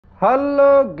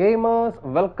Hello gamers,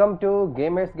 welcome to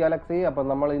Gamers Galaxy. അപ്പോൾ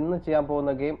നമ്മൾ ഇന്ന് ചെയ്യാൻ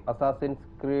പോകുന്ന ഗെയിം അസാസിൻസ്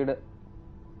ക്രീഡ്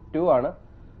 2 ആണ്.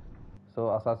 സോ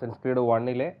അസാസിൻസ് ക്രീഡ്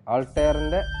 1ലെ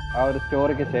ആൾട്ടയറിന്റെ ആ ഒരു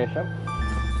സ്റ്റോറിക്ക് ശേഷം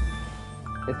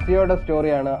എസിയോയുടെ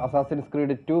സ്റ്റോറിയാണ് അസാസിൻസ്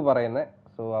ക്രീഡ് 2 പറയുന്നത്.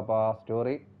 സോ അപ്പോൾ ആ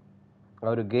സ്റ്റോറി ആ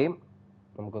ഒരു ഗെയിം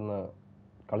നമുക്കൊന്ന്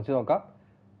കളിച്ചു നോക്കാം.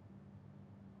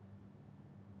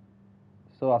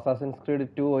 സോ അസാസിൻസ്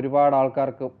ക്രീഡ് 2 ഒരുപാട്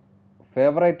ആൾക്കാർക്ക്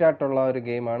ഫേവറേറ്റ് ആയിട്ടുള്ള ഒരു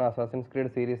ഗെയിമാണ്. അസാസിൻസ്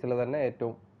ക്രീഡ് സീരീസിൽ തന്നെ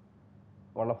ഏറ്റവും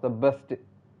വൺ ഓഫ് ദ ബെസ്റ്റ്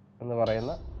എന്ന്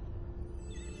പറയുന്ന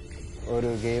ഒരു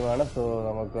ഗെയിമാണ്. സോ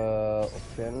നമുക്ക്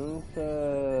options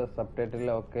subtitle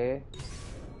okay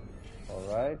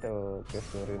alright okay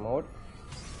story mode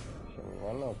option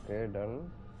 1 okay done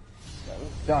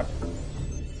start.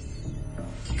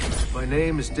 My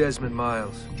name is Desmond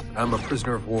Miles. I'm a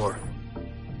prisoner of war.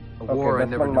 A war I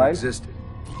never knew existed.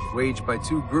 Waged by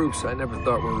two groups I never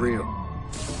thought were real.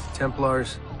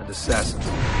 Templars and assassins.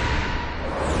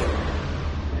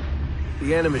 The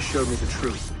Animus showed me the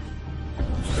truth.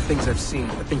 The things I've seen,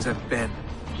 the things I've been.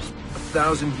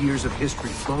 1,000 years of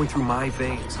history flowing through my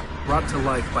veins, brought to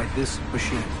life by this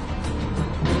machine.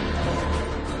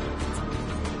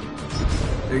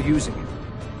 They're using it.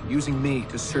 Using me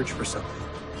to search for something.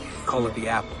 Call it the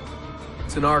Apple.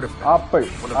 It's an artifact.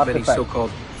 One of many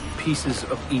so-called pieces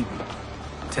of Eden.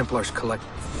 Templars collect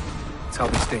them. It's how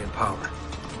they stay in power.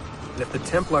 And if the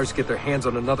Templars get their hands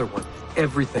on another one,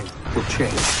 everything will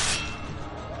change.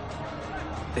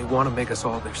 They want to make us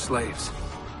all their slaves.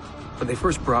 When they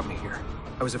first brought me here,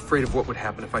 I was afraid of what would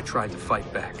happen if I tried to fight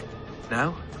back. Now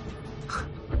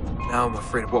I'm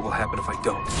afraid of what will happen if I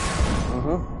don't.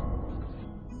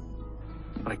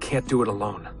 But I can't do it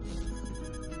alone.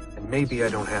 And maybe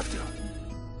I don't have to.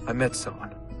 I met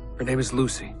someone. Her name is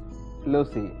Lucy.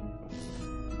 Lucy.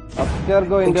 I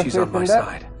think she's on my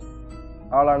side.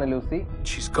 Lucy.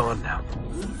 She's gone now.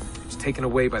 She's taken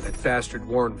away by that bastard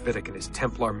Warren Vidic and his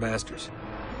Templar masters.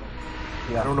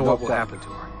 I don't know what will happen to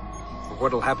her, or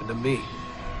what will happen to me.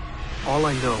 All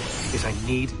I know is I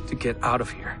need to get out of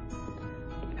here,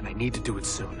 and I need to do it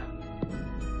soon.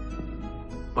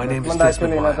 My name is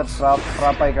Desmond Miles,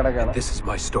 and this is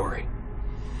my story.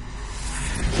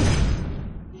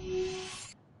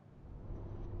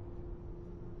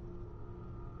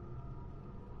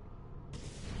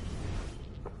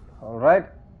 Alright.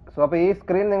 So അപ്പോൾ ഈ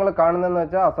screen നിങ്ങൾ കാണുന്നതെന്ന്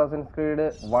വെച്ചാൽ assassins creed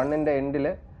 1ന്റെ എൻഡിൽ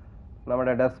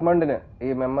നമ്മുടെ ഡെസ്മണ്ടിന് ഈ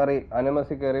memory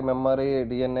അനിമസിൽ കയറി memory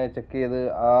DNA check ചെയ്ത്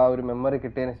ആ ഒരു മെമ്മറി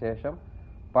കിട്ടിയതിന് ശേഷം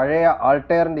പഴയ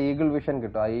ആൾട്ടയറിന്റെ ഈഗിൾ വിഷൻ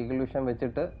കിട്ടും. ആ ഈഗിൾ വിഷൻ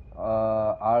വെച്ചിട്ട്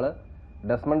ആള്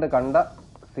ഡെസ്മണ്ട് കണ്ട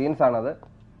സീൻസ് ആണത്.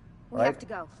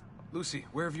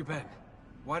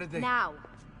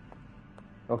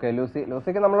 ഓക്കെ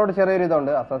ലൂസിക്ക് നമ്മളോട് ചെറിയൊരു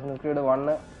ഇതുണ്ട്. അസാസിൻസ് ക്രീഡ്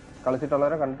 1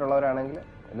 കളിച്ചിട്ടുള്ളവരോ കണ്ടിട്ടുള്ളവരാണെങ്കിൽ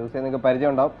ലൂസിയെ നിങ്ങൾക്ക്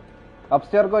പരിചയം ഉണ്ടാവും.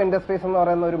 അപ്സ്റ്റെർഗോ ഇൻഡസ്ട്രീസ് എന്ന്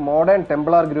പറയുന്ന ഒരു മോഡേൺ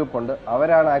ടെംപ്ലാർ ഗ്രൂപ്പ് ഉണ്ട്.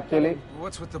 അവരാണ് ആക്ച്വലി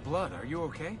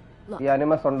ഈ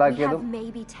animus ഉണ്ടാക്കിയതും.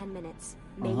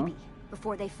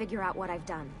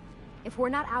 If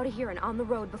we're not out of here and on the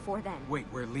road before then. Wait,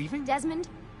 we're leaving? Desmond,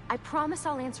 I promise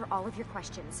I'll answer all of your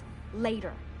questions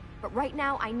later. But right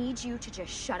now I need you to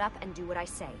just shut up and do what I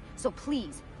say. So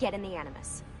please get in the Animus.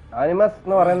 Animus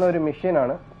എന്ന് പറയുന്ന ഒരു machine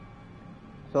ആണ്.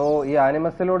 So ഈ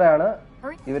ആനിമസിലൂടെയാണ്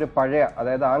ഇവര് പഴയ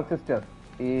അതായത് ancestors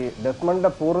ഈ ഡെസ്മണ്ടിന്റെ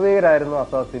പൂർവികരായിരുന്നു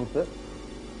assassins.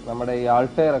 നമ്മുടെ ഈ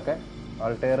ആൾട്ടയർ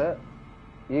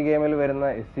ഈ ഗെയിമിൽ വരുന്ന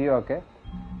എസിയോ ഒക്കെ.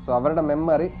 സോ അവരുടെ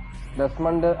മെമ്മറി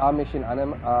ഡെസ്മണ്ട് ആ മെഷീൻ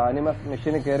അനിമസ്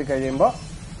മെഷീനിൽ കയറി കഴിയുമ്പോൾ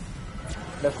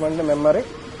ഡെസ്മണ്ടിന്റെ മെമ്മറി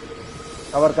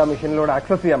അവർക്ക് ആ മെഷീനിലൂടെ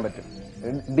ആക്സസ് ചെയ്യാൻ പറ്റും.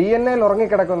 DNA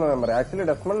ഉറങ്ങിക്കിടക്കുന്ന മെമ്മറി. ആക്ച്വലി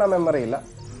ഡെസ്മണ്ട് ആ മെമ്മറി ഇല്ല.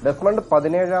 ഡെസ്മണ്ട്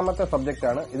 17ാമത്തെ സബ്ജക്റ്റ്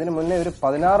ആണ്. ഇതിന് മുന്നേ ഒരു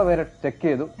 16 പേരെ ചെക്ക്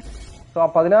ചെയ്തു. സോ ആ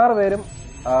 16 പേരും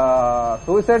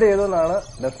സൂയിസൈഡ് ചെയ്തു എന്നാണ്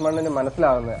ഡെസ്മണ്ടിന്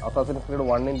മനസ്സിലാവുന്നത് അസാസിൻസ് ക്രീഡ്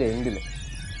 1ന്റെ എൻഡിൽ.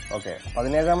 ഓക്കെ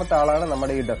 17ാമത്തെ ആളാണ്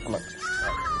നമ്മുടെ ഈ Desmond.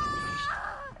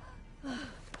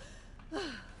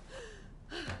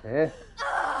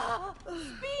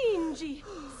 Spingi!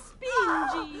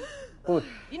 Push.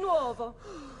 Di nuovo!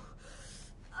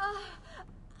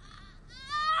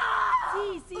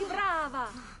 Sì, brava!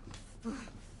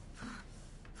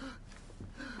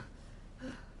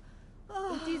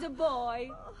 It is a boy.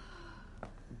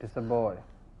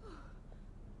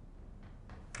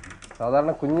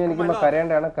 സാധാരണ കുഞ്ഞ് എനിക്കുമ്പോ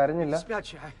കരയേണ്ടതാണ്. കരഞ്ഞില്ല.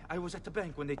 I was at the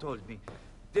bank when they told me.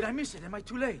 Did I miss it? Am I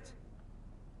too late?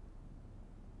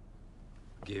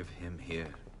 Give him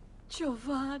here.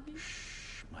 Giovanni.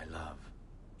 Shh, my love.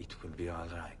 It will be all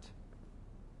right.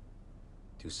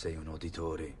 Tu sei un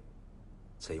uditore.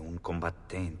 Sei un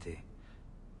combattente.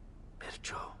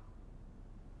 Perciò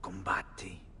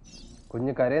combatti.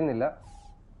 കുഞ്ഞ് കരയുന്നില്ല.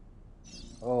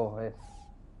 ഓ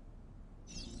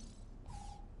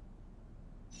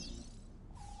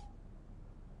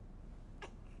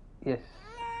Yes.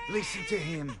 Listen to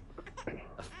him.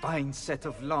 A fine set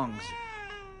of lungs.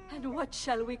 And what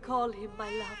shall we call him, my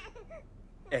love?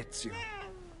 Ezio.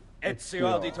 Ezio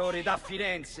Auditore da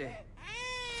Firenze.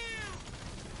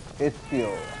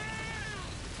 Ezio.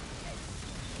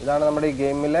 ഇതാണ് നമ്മുടെ ഈ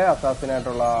ഗെയിമിലെ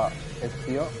അസാസിനായിട്ടുള്ള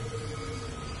എസ്പിഒ.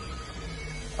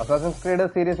 Assassins creed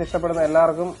series ഇഷ്ടപ്പെടുന്ന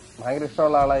എല്ലാവർക്കും ഭയങ്കര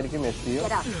ഇഷ്ടമുള്ള ആളായിരിക്കും എസ്പിഒ.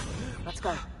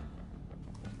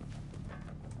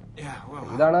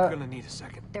 ഇതാണ്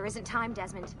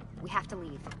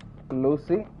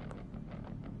ലൂസി.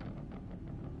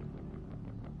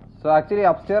 സോ ആക്ച്വലി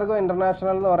അപ്സ്റ്റെർഗോ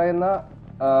ഇന്റർനാഷണൽ എന്ന് പറയുന്ന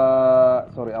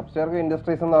അപ്സ്റ്റെർഗോ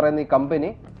ഇൻഡസ്ട്രീസ് എന്ന് പറയുന്ന ഈ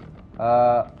കമ്പനി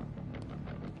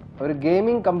ഒരു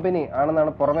ഗെയിമിംഗ് കമ്പനി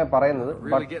ആണെന്നാണ് പുറമെ പറയുന്നത്.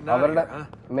 അവരുടെ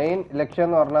മെയിൻ ലക്ഷ്യം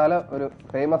എന്ന് പറഞ്ഞാൽ ഒരു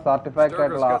ഫേമസ് ആർട്ടിഫാക്ട്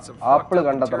ആയിട്ടുള്ള ആപ്പിൾ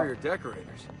കണ്ടെത്തണം.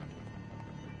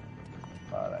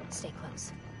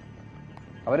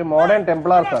 അവര് മോഡേൺ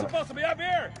ടെംപ്ലാർസ് ആണ്.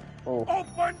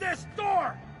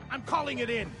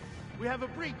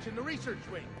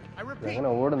 എങ്ങനെ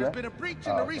ഓടുന്നത്?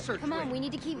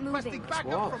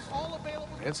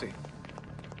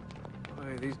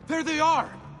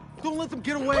 Don't let them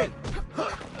get away.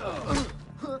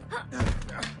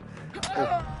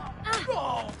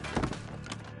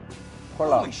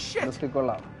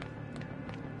 കൊള്ളാം.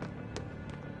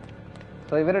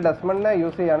 സോ ഇവര് ഡെസ്മണ്ടിനെ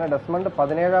യൂസ് ചെയ്യാണ്. ഡെസ്മണ്ട്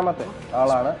 17ാമത്തെ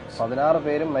ആളാണ്. 16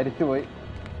 പേരും മരിച്ചുപോയി.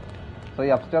 സോ ഈ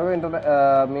അപ്സ്റ്റെർഗോ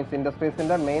മീൻസ്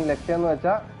ഇൻഡസ്ട്രീസിന്റെ മെയിൻ ലക്ഷ്യം എന്ന്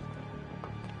വെച്ചാൽ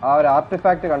ആ ഒരു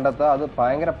ആർട്ടിഫാക്ട് കണ്ടെത്തുക. അത്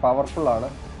ഭയങ്കര പവർഫുൾ ആണ്.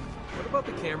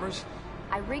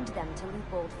 I rigged them to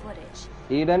loop old footage.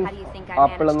 Eden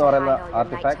Apple എന്ന് പറയുന്ന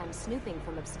ആർട്ടിഫാക്ട്.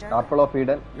 Apple of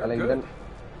Eden അല്ല Eden.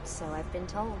 So I've been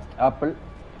told. Apple.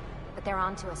 But they're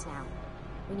on to us now.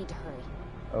 We need to hurry.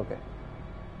 Okay.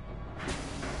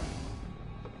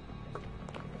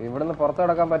 ഇവിടുന്ന് പുറത്തു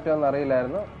കടക്കാൻ പറ്റുമെന്ന്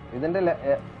അറിയില്ലായിരുന്നു. ഇതിന്റെ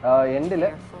എൻഡില്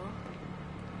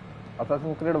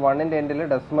അസാസിൻസ് ക്രീഡ് 1ന്റെ എൻഡില്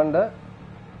ഡെസ്മണ്ട്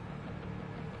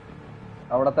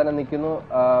അവിടെ തന്നെ നിൽക്കുന്നു.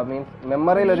 മീൻസ്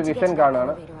മെമ്മറിയിൽ ഒരു വിഷൻ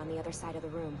കാണുകയാണ്.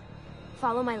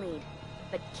 Follow my lead,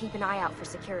 but keep an eye out for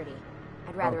security.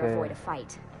 I'd rather avoid a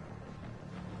fight.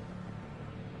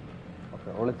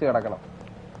 Okay, ഒളിച്ചു കിടക്കണം.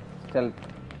 Stealth.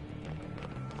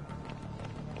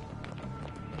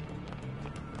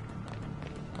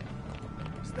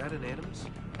 Is that an animus?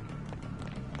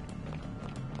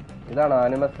 ഇതാണ്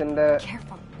ആനിമസിന്റെ.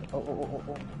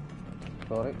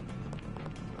 Sorry.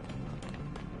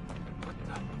 What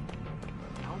the?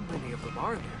 How many of them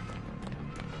are there?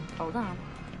 Hold on.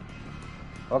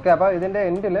 Okay, അപ്പൊ ഇതിന്റെ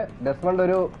എൻഡില് Desmond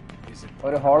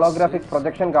ഒരു holographic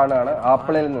projection കാണുകയാണ്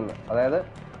ആപ്പിളിൽ നിന്ന്. അതായത്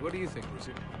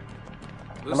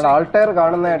നമ്മുടെ ആൾട്ടയർ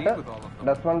കാണുന്നതായിട്ട്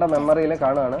ഡെസ്മണ്ട് മെമ്മറിയിൽ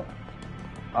കാണുകയാണ്.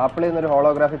 ആപ്പിളിൽ നിന്നൊരു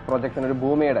ഹോളോഗ്രാഫിക് പ്രൊജക്ഷൻ, ഒരു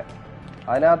ഭൂമിയുടെ.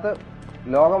 അതിനകത്ത്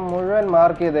ലോകം മുഴുവൻ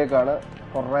മാർക്ക് ചെയ്തേക്കാണ്.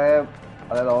 കുറേ,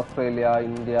 അതായത് ഓസ്ട്രേലിയ,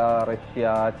 ഇന്ത്യ, റഷ്യ,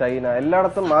 ചൈന,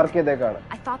 എല്ലായിടത്തും മാർക്ക് ചെയ്തേക്കാണ്.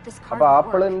 അപ്പൊ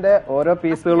ആപ്പിളിന്റെ ഓരോ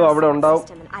പീസുകളും അവിടെ ഉണ്ടാവും.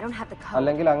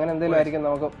 അല്ലെങ്കിൽ അങ്ങനെ എന്തെങ്കിലും ആയിരിക്കും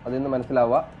നമുക്ക് അതിൽ നിന്ന്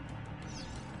മനസ്സിലാവുക.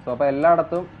 സോ അപ്പൊ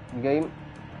എല്ലായിടത്തും ഗെയിം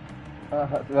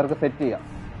ഇവർക്ക് സെറ്റ് ചെയ്യാം.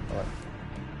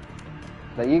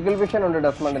 ഈഗിൾ വിഷൻ ഉണ്ട്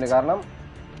ഡെസ്മണ്ടിന്, കാരണം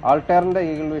ആൾട്ടയറിന്റെ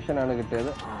ഈഗിൾ വിഷൻ ആണ്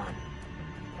കിട്ടിയത്.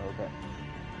 Okay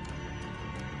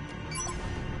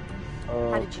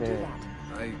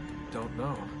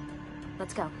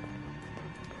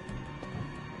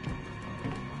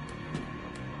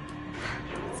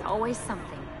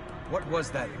What was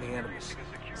that in the animus?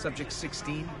 Subject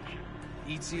 16?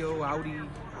 Ezio,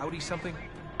 Audi something?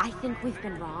 I think we've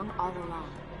been wrong all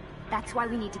along. That's why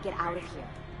we need to get out of here.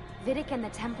 Vidic and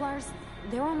the Templars,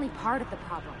 they're only part of the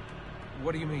problem.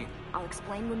 What do you mean? I'll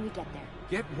explain when we get there.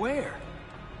 Get where?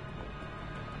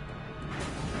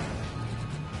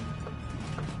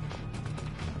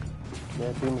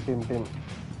 Team.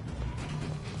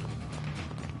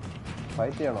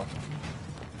 Fight ചെയ്യണോ?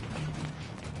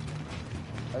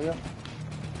 അയ്യോ,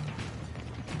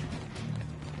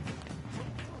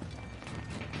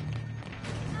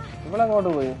 ഇവളങ്ങോട്ട്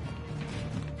പോയി.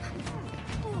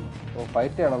 ഓ,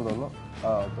 fight ചെയ്യണമെന്ന് തോന്നുന്നു. ആ,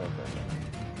 okay.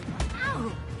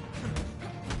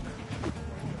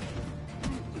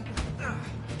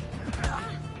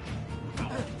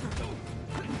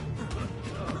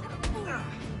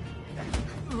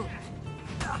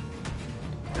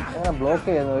 അങ്ങനെ block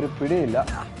ചെയ്യുന്ന ഒരു പിടിയില്ല.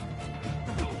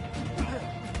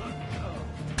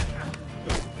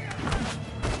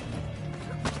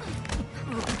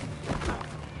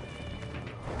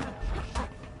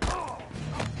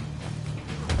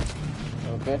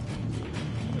 ഓക്കെ,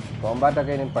 കോമ്പാറ്റ്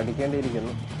ഒക്കെ ഇനി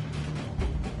പഠിക്കേണ്ടിയിരിക്കുന്നു.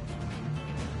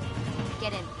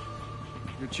 Get in.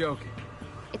 You're joking.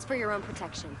 It's for your own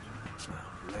protection.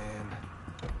 Man.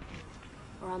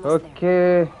 We're almost there.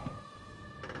 Okay.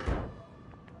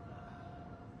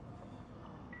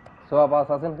 So അപ്പോൾ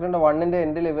അസാസിൻസ് ക്രീഡ് 1ന്റെ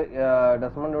എൻഡിൽ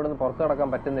ഡെസ്മണ്ട് ഇവിടെ നിന്ന് പുറത്ത് കിടക്കാൻ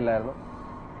പറ്റുന്നില്ലായിരുന്നു.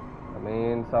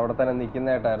 മീൻസ് അവിടെ തന്നെ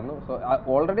നിൽക്കുന്നതായിട്ടായിരുന്നു. സോ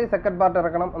ഓൾറെഡി സെക്കൻഡ് പാർട്ട്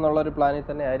ഇറക്കണം എന്നുള്ളൊരു പ്ലാനിൽ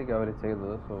തന്നെ ആയിരിക്കും അവർ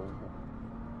ചെയ്തത്. സോ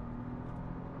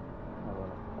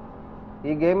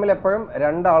ഈ ഗെയിമിൽ എപ്പോഴും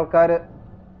 2 ആൾക്കാർ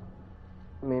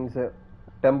മീൻസ്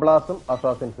ടെംപ്ലാസും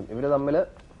അസാസിൻസും ഇവർ തമ്മിൽ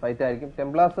ഫൈറ്റ് ആയിരിക്കും.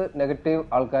 ടെംപ്ലാസ് നെഗറ്റീവ്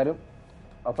ആൾക്കാരും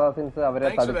അസാസിൻസ് അവരെ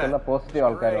തടുക്കുന്ന positive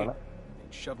ആൾക്കാരുമാണ്.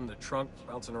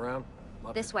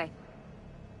 This way.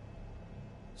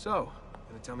 So,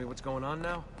 gonna tell me what's going on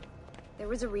now? There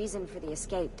was a reason for the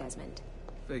escape, Desmond.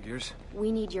 Figures. We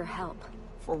need your help.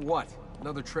 For what?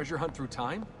 Another treasure hunt through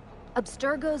time?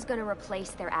 Abstergo's gonna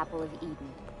replace their Apple of Eden.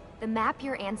 The map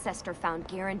your ancestor found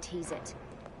guarantees it.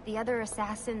 The other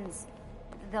assassins,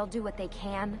 they'll do what they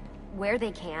can, where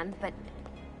they can, but...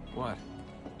 What?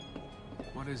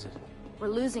 What is it?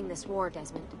 We're losing this war,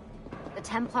 Desmond. The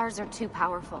Templars are too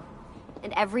powerful.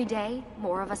 And every day,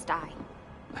 more of us die.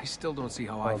 I still don't see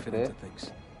how I fit into things.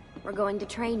 We're going to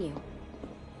train you.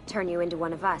 Turn you into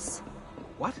one of us.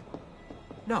 What?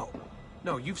 No.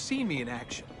 No, you've seen me in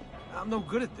action. I'm no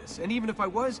good at this. And even if I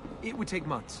was, it would take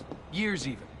months. Years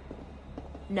even.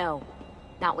 No.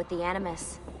 Not with the Animus.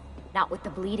 Not with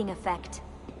the bleeding effect.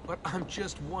 But I'm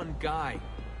just one guy.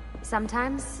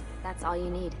 Sometimes, that's all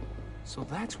you need. So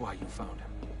that's why you found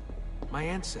him. My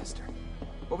ancestor.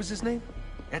 What was his name?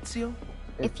 Ezio?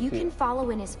 If you can follow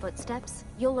in his footsteps,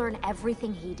 you'll learn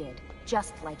everything he did,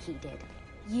 just like he did.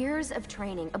 Years of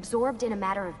training, absorbed in a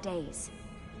matter of days.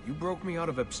 You broke me out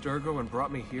of Abstergo and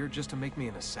brought me here just to make me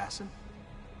an assassin?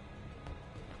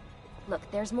 Look,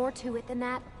 there's more to it than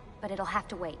that, but it'll have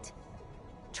to wait.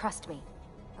 Trust me,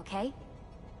 okay?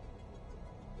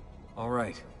 All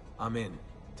right, I'm in.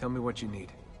 Tell me what you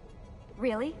need.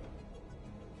 Really?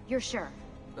 You're sure?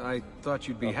 I thought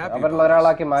you'd be happy.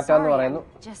 Sorry, I'm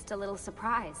just a little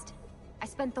surprised. I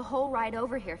spent the whole ride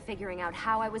over here figuring out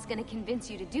how I was going to convince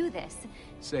you to do this.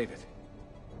 Save it.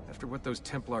 After what those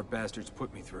Templar bastards put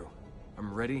me through,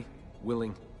 I'm ready,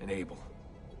 willing, and able.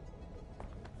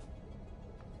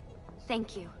 Thank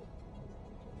you.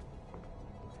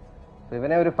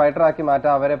 ഇവനെ ഒരു fighter ആക്കി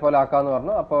മാറ്റാം, അവരെ പോലെ ആക്കാന്ന്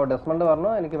പറഞ്ഞു. അപ്പോൾ Desmond പറഞ്ഞു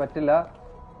എനിക്ക് പറ്റില്ല,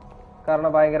 കാരണം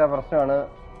ഭയങ്കര പ്രശ്നമാണ്,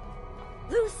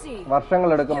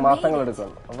 വർഷങ്ങളെടുക്കും, മാസങ്ങളെടുക്കും.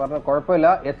 പറഞ്ഞു കുഴപ്പമില്ല,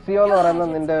 എസിഒ എന്ന് പറയുന്ന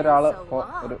നിന്റെ ഒരാള്,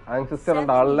 ഒരു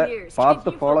ആൻസിസ്റ്ററിന്റെ ആളിനെ പാത്ത്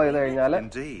ഫോളോ ചെയ്ത് കഴിഞ്ഞാല്.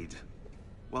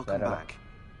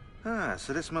 So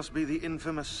this must be the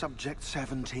infamous Subject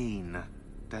 17.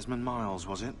 Desmond Miles,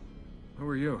 was it? Who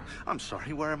are you? I'm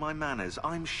sorry, where are my manners?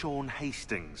 I'm Sean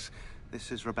Hastings. This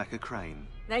is Rebecca Crane.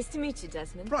 Nice to meet you,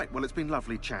 Desmond. Right, well, it's been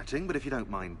lovely chatting, but if you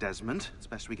don't mind, Desmond, it's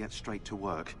best we get straight to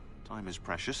work. Time is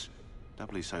precious.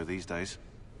 Doubly so these days.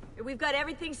 We've got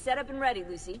everything set up and ready,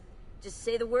 Lucy. Just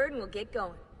say the word and we'll get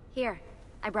going. Here,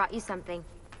 I brought you something.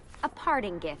 A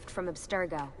parting gift from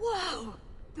Abstergo. Whoa!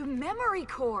 The memory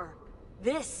core!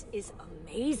 This is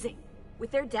amazing.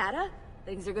 With their data,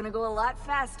 things are gonna go a lot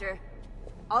faster.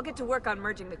 I'll get to work on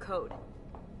merging the code.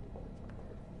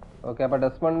 Okay, but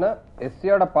Desmond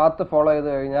എസിയുടെ path follow ചെയ്ത്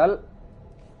കഴിഞ്ഞാൽ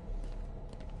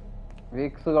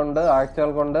weeks കൊണ്ട്,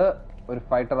 ആഴ്ചകൾ കൊണ്ട് ഒരു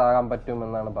fighter ആകാൻ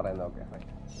പറ്റുമെന്നാണ് പറയുന്നത്. Okay,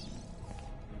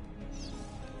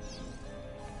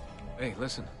 Hey,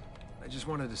 listen. I just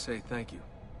wanted to say thank you.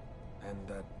 And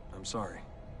that I'm sorry.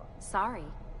 Sorry?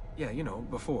 Yeah, you know,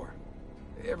 before.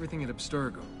 Everything at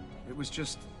Abstergo. It was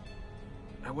just...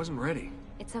 I wasn't ready.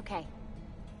 It's okay.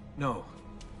 No.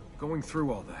 Going through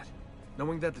all that.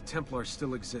 Knowing that the Templars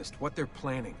still exist. What they're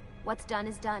planning. What's done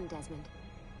is done, Desmond.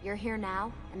 You're here now,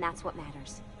 and that's what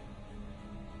matters.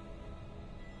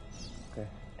 Okay.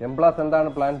 Templars എന്താണ്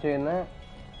plan ചെയ്യുന്നത്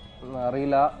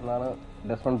അറിയില്ല എന്നാണ്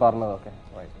Desmond പറഞ്ഞത്. Okay,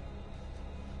 right.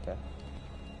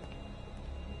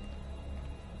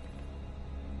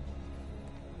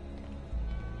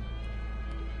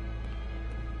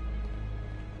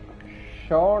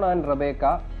 Sean and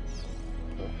Rebecca.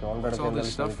 What's all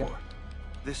this stuff for?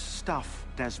 This stuff,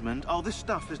 Desmond? Oh, this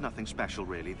stuff is nothing special,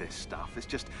 really, this stuff. It's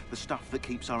just the stuff that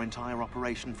keeps our entire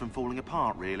operation from falling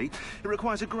apart, really. It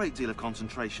requires a great deal of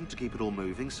concentration to keep it all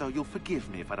moving, so you'll forgive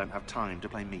me if I don't have time to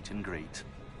play meet and greet.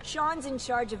 Sean's in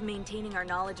charge of maintaining our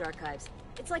knowledge archives.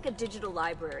 It's like a digital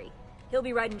library. He'll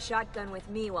be riding shotgun with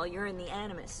me while you're in the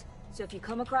Animus. So if you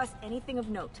come across anything of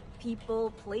note, people,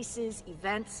 places,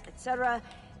 events, etc.,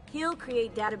 he'll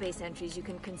create database entries you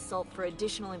can consult for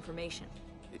additional information.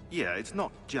 Yeah, it's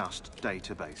not just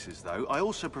databases, though. I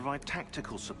also provide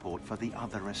tactical support for the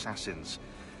other assassins.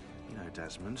 You know,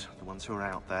 Desmond, the ones who are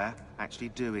out there,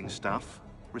 actually doing stuff,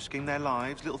 risking their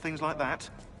lives, little things like that.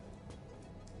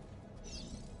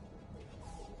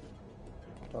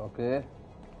 Okay.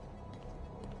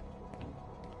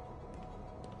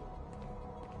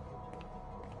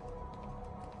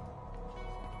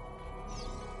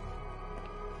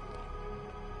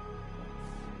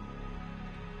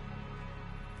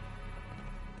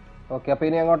 Okay, appo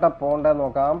ini angota ponda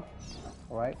nokam.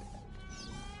 Right.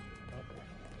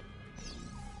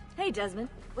 Hey, Desmond.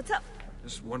 What's up?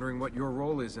 Just wondering what your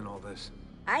role is in all this.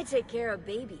 I take care of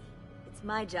Baby. It's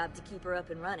my job to keep her up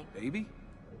and running. Baby?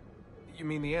 You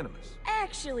mean the Animus?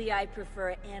 Actually, I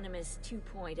prefer Animus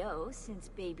 2.0, since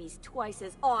Baby's twice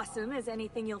as awesome as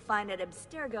anything you'll find at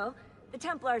Abstergo. The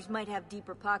Templars might have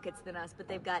deeper pockets than us, but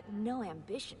they've got no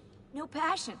ambition, no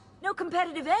passion, no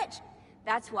competitive edge.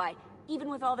 That's why, even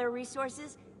with all their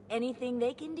resources, anything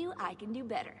they can do, I can do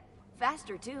better.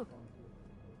 Faster, too.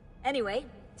 Anyway,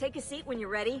 take a seat when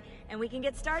you're ready, and we can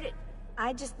get started.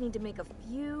 I just need to make a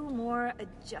few more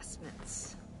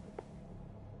adjustments.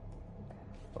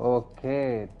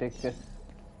 Okay, take a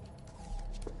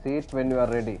seat when you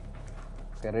are ready.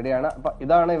 Okay, ready ആണ്. അപ്പോൾ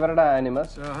ഇതാണ് ഇവരുടെ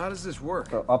ആനിമസ്. So how does this work?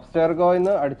 So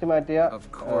Abstergoന്ന് അടിച്ചു മാറ്റിയ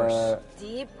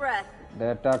Deep breath.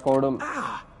 Data കോഡും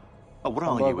Oh, what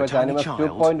are you, a tiny Animus child?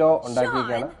 2.0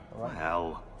 ഉണ്ടാക്കിയിരിക്കുകയാണ്. Well.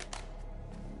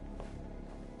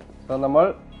 So നമ്മൾ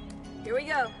Here we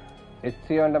go.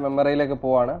 എച്ചിയോന്റെ മെമ്മറിയിലേക്ക്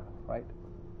പോവാണ്. Right.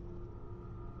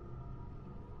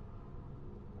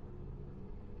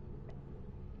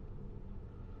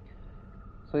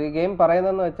 So ഈ ഗെയിം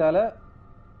പറയുന്നതെന്ന് വെച്ചാൽ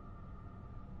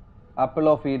ആപ്പിൾ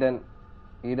ഓഫ് ഈഡൻ,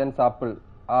 ഈഡൻസ് ആപ്പിൾ,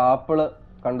 ആ ആപ്പിള്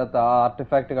കണ്ടെത്തുക, ആ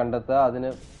ആർട്ടിഫാക്റ്റ് കണ്ടെത്തുക,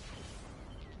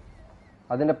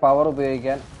 അതിന്റെ പവർ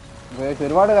ഉപയോഗിച്ച്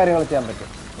ഒരുപാട് കാര്യങ്ങൾ ചെയ്യാൻ പറ്റും.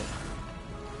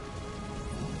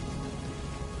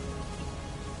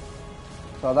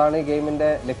 സോ അതാണ് ഈ ഗെയിമിന്റെ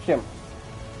ലക്ഷ്യം.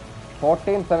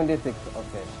 1476.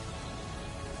 ഓക്കെ,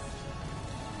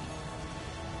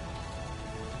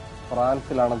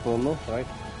 ഫ്രാൻസിലാണെന്ന് തോന്നുന്നു.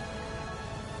 Right.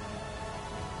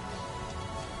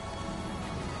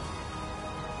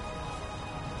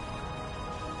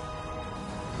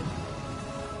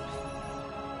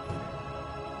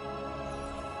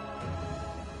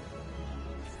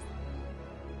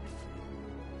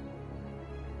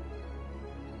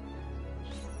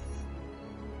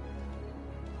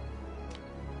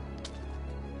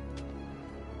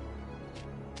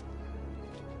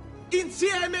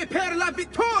 Insieme per la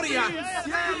vittoria!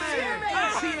 Insieme!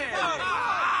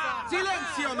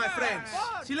 Silenzio, my friends!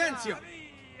 Silenzio!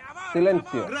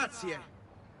 Silenzio. Grazie.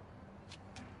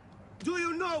 Do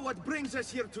you know what brings us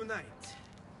here tonight?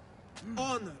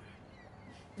 Honor.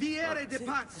 Viere de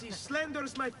Pazzi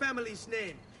slanders my family's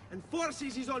name and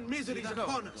forces his own miseries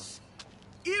upon us.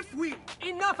 If we...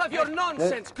 Enough of your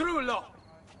nonsense, Crullo!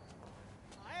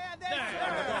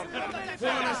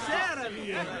 Buonasera,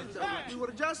 we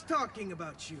were just talking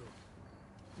about you.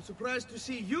 I'm surprised to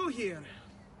see you here.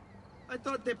 I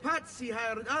thought the Pazzi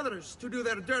hired others to do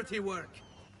their dirty work.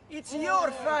 It's your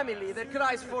family that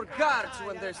cries for guards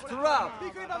when there's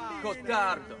trouble,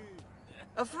 Gottardo.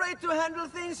 Afraid to handle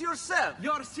things yourself?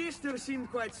 Your sister seemed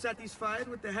quite satisfied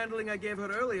with the handling I gave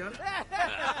her earlier.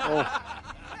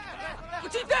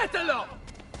 Uccidetelo!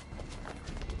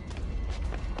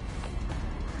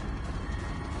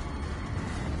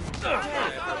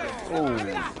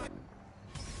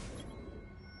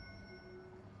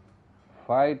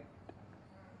 Fight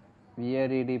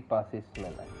VRED passes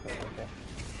smell.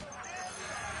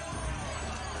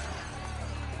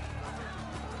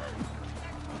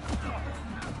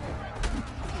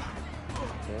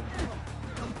 Okay.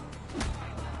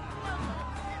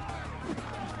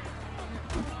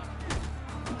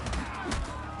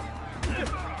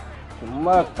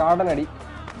 ചുമ്മാ കാടനടി.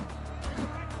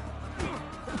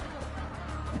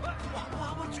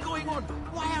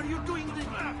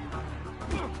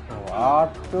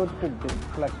 Auto to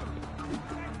deflect.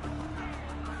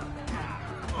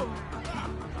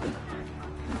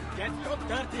 Get your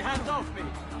dirty hands off me!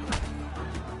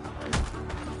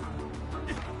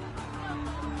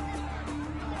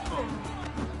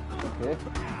 Okay.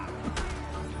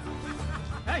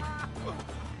 Hey!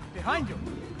 Behind you!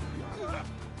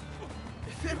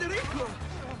 Federico!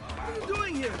 What are you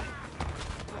doing here?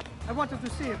 I wanted to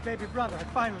see if baby brother had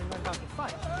finally learned how to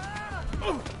fight.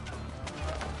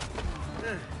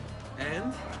 And?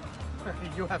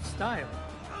 You have style.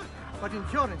 But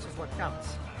endurance is what counts.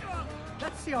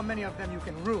 Let's see how many of them you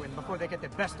can ruin before they get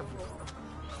the best of you.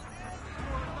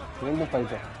 Win the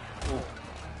fighter. Oh.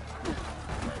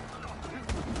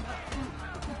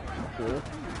 Okay.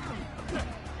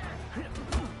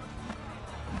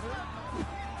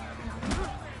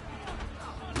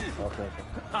 Okay.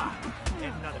 Ah!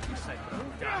 Another disciple of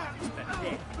God is the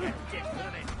dead.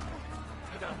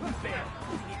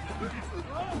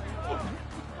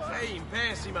 Sei in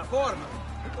pessima forma.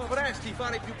 Dovresti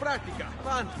fare più pratica.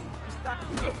 Avanti.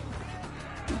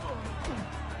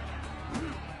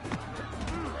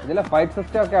 ഇതിലെ fight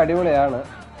system ഒക്കെ അടിപൊളിയാണ്.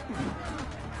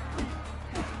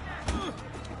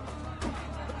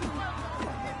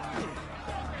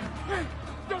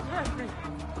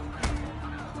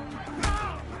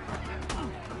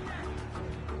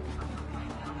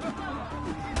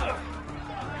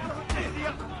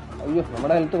 അയ്യോ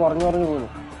നമ്മുടെ health കുറഞ്ഞു പോകുന്നു.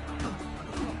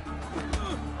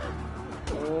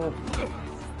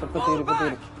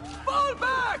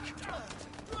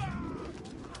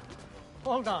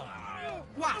 Hold on.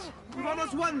 What? You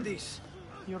almost won this.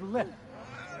 Your lip.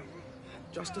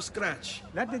 Just a scratch.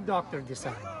 Let the doctor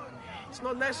decide. It's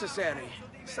not necessary.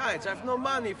 Besides, I've no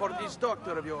money for this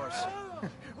doctor of yours.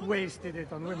 Wasted it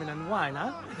on women and wine,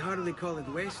 huh? I'd hardly call it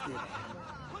wasted.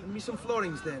 Give me some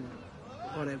florins then.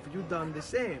 Or have you done the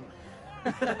same?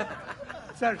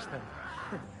 Search them.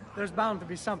 There's bound to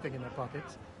be something in their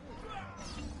pockets.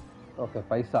 Okay,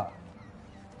 paisa.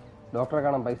 Doctor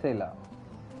കാണാൻ പൈസ ഇല്ല.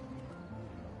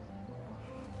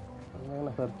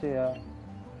 അങ്ങനെ search ചെയ്യാ.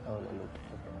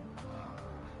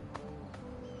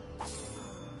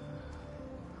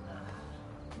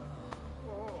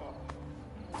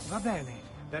 Va bene.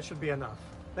 That should be enough.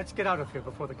 Let's get out of here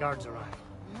before the guards arrive.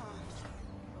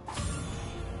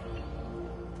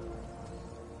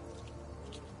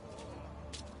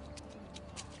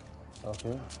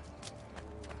 Okay.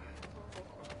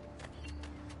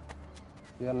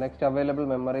 Your next available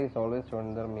memory is always shown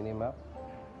in the minimap.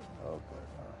 Okay.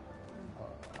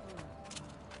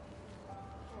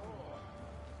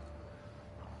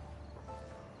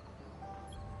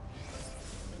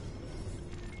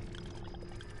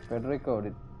 Federico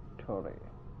Auditore.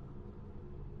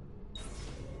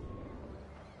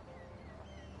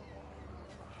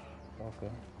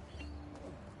 Okay.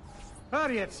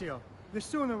 Hurry, Ezio. The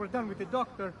sooner we're done with the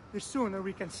doctor, the sooner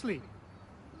we can sleep.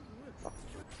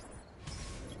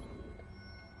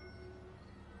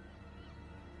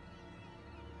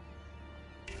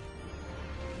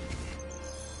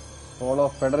 Follow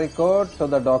Federico to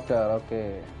the doctor. Okay.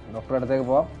 Doctor അടുത്തേക്ക്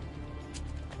പോവാം.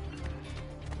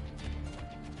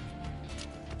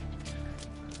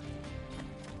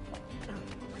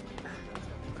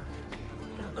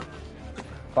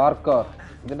 Parker.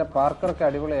 ഇതിന്റെ പാർക്കറൊക്കെ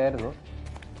അടിപൊളിയായിരുന്നു.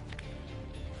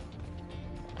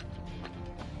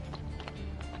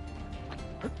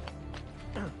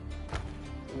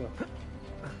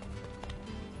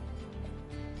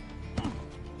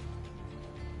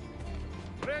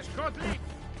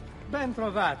 Ben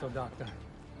trovato, Doctor.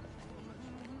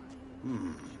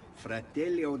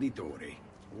 Fratelli Auditori,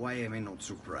 why am I not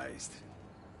surprised?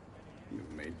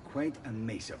 You've made quite a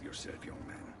mess of yourself, young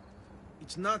man.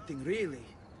 It's nothing, really.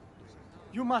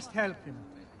 You must help him.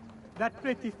 That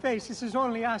pretty face is his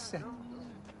only asset.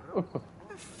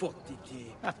 Fottiti.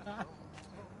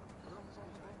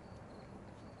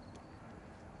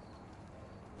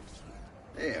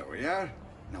 There we are.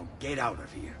 Now get out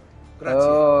of here.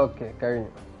 Okay,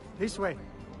 കഴിഞ്ഞു. This way.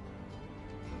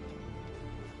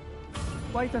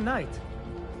 Quite a night.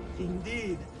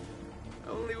 Indeed. I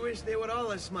only wish they were all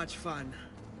as much fun.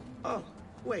 Oh,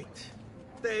 wait.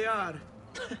 They are.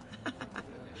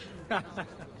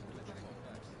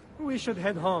 We should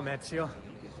head home, Ezio.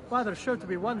 Father's sure to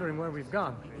be wondering where we've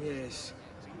gone. Yes.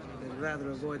 I'd rather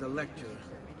avoid a lecture.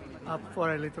 Up for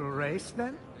a little race,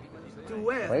 then? To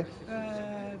where? Right?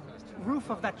 Roof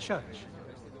of that church.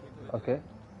 Okay.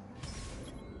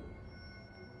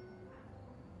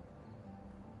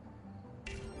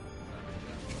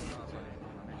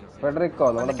 Federico,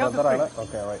 നമ്മുടെ ബ്രദറാണ്.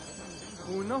 Okay, right.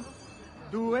 1,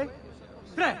 2,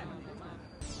 3.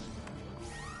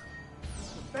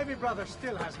 Baby brother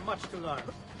still has much to learn.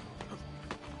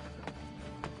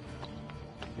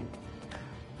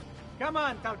 Come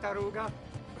on, Tartaruga.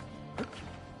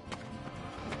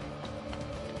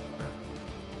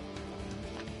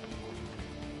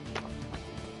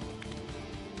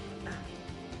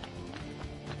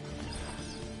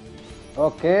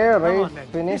 Okay, race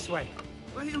finish. This way.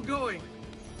 Where are you going?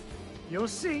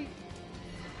 You'll see.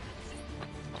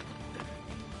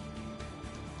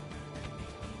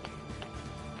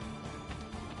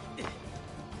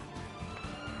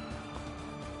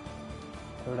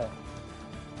 ഇവിടെ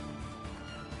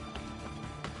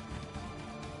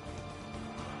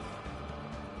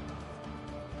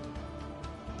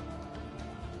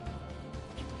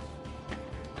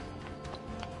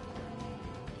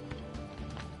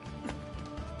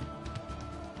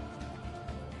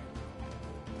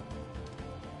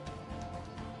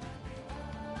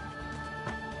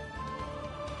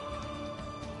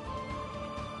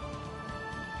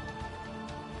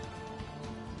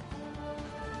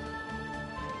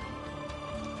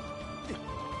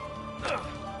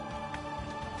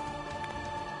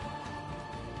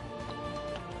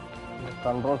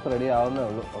controls ready ആവുന്നേ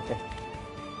ഉള്ളൂ. Okay,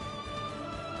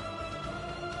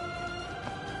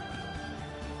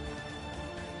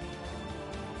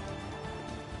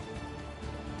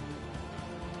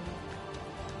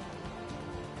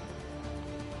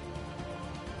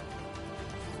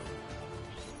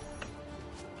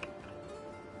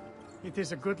 It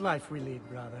is a good life we lead,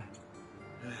 brother.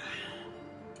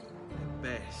 The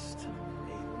best.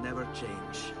 May it never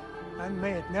change. And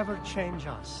may it never change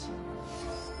us.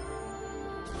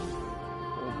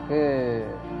 Okay.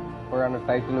 ഇപ്പോഴാണ്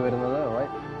title വരുന്നത്,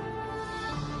 right?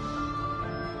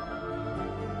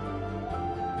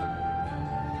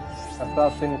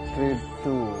 Assassin's Creed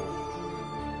 2.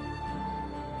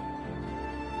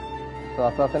 So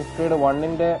Assassin's Creed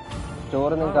 1-ന്റെ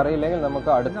story നിങ്ങൾക്ക് അറിയില്ലെങ്കിൽ നമുക്ക്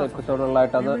അടുത്ത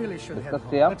എപ്പിസോഡുകളായിട്ട് അത് discuss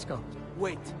ചെയ്യാം.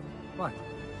 Wait. What?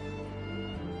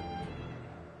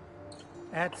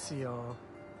 Ezio,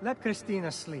 let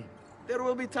Christina sleep. There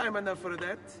will be time enough for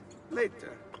that.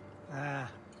 Later.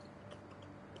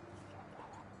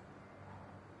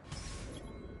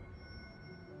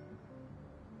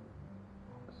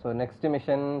 So next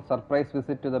mission, surprise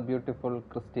visit to the beautiful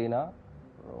Christina.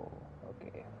 Oh,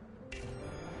 okay.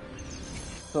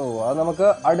 So അത് നമുക്ക്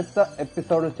അടുത്ത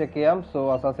എപ്പിസോഡിൽ ചെക്ക് ചെയ്യാം. സോ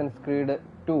അസാസിൻസ് ക്രീഡ്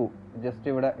 2 ജസ്റ്റ്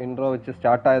ഇവിടെ intro വെച്ച്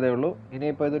start ആയതേ ഉള്ളൂ.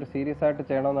 ഇനിയിപ്പോൾ ഇതൊരു സീരിയസ് ആയിട്ട്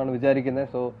ചെയ്യണമെന്നാണ് വിചാരിക്കുന്നത്.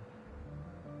 സോ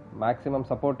മാക്സിമം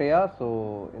സപ്പോർട്ട് ചെയ്യുക. സോ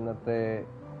ഇന്നത്തെ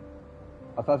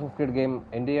അസാസിൻസ് ക്രീഡ് ഗെയിം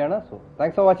എൻഡ് ചെയ്യാണ്. So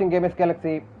thanks for watching gamers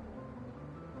Galaxy.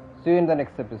 See you in the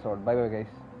next episode. Bye bye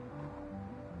guys.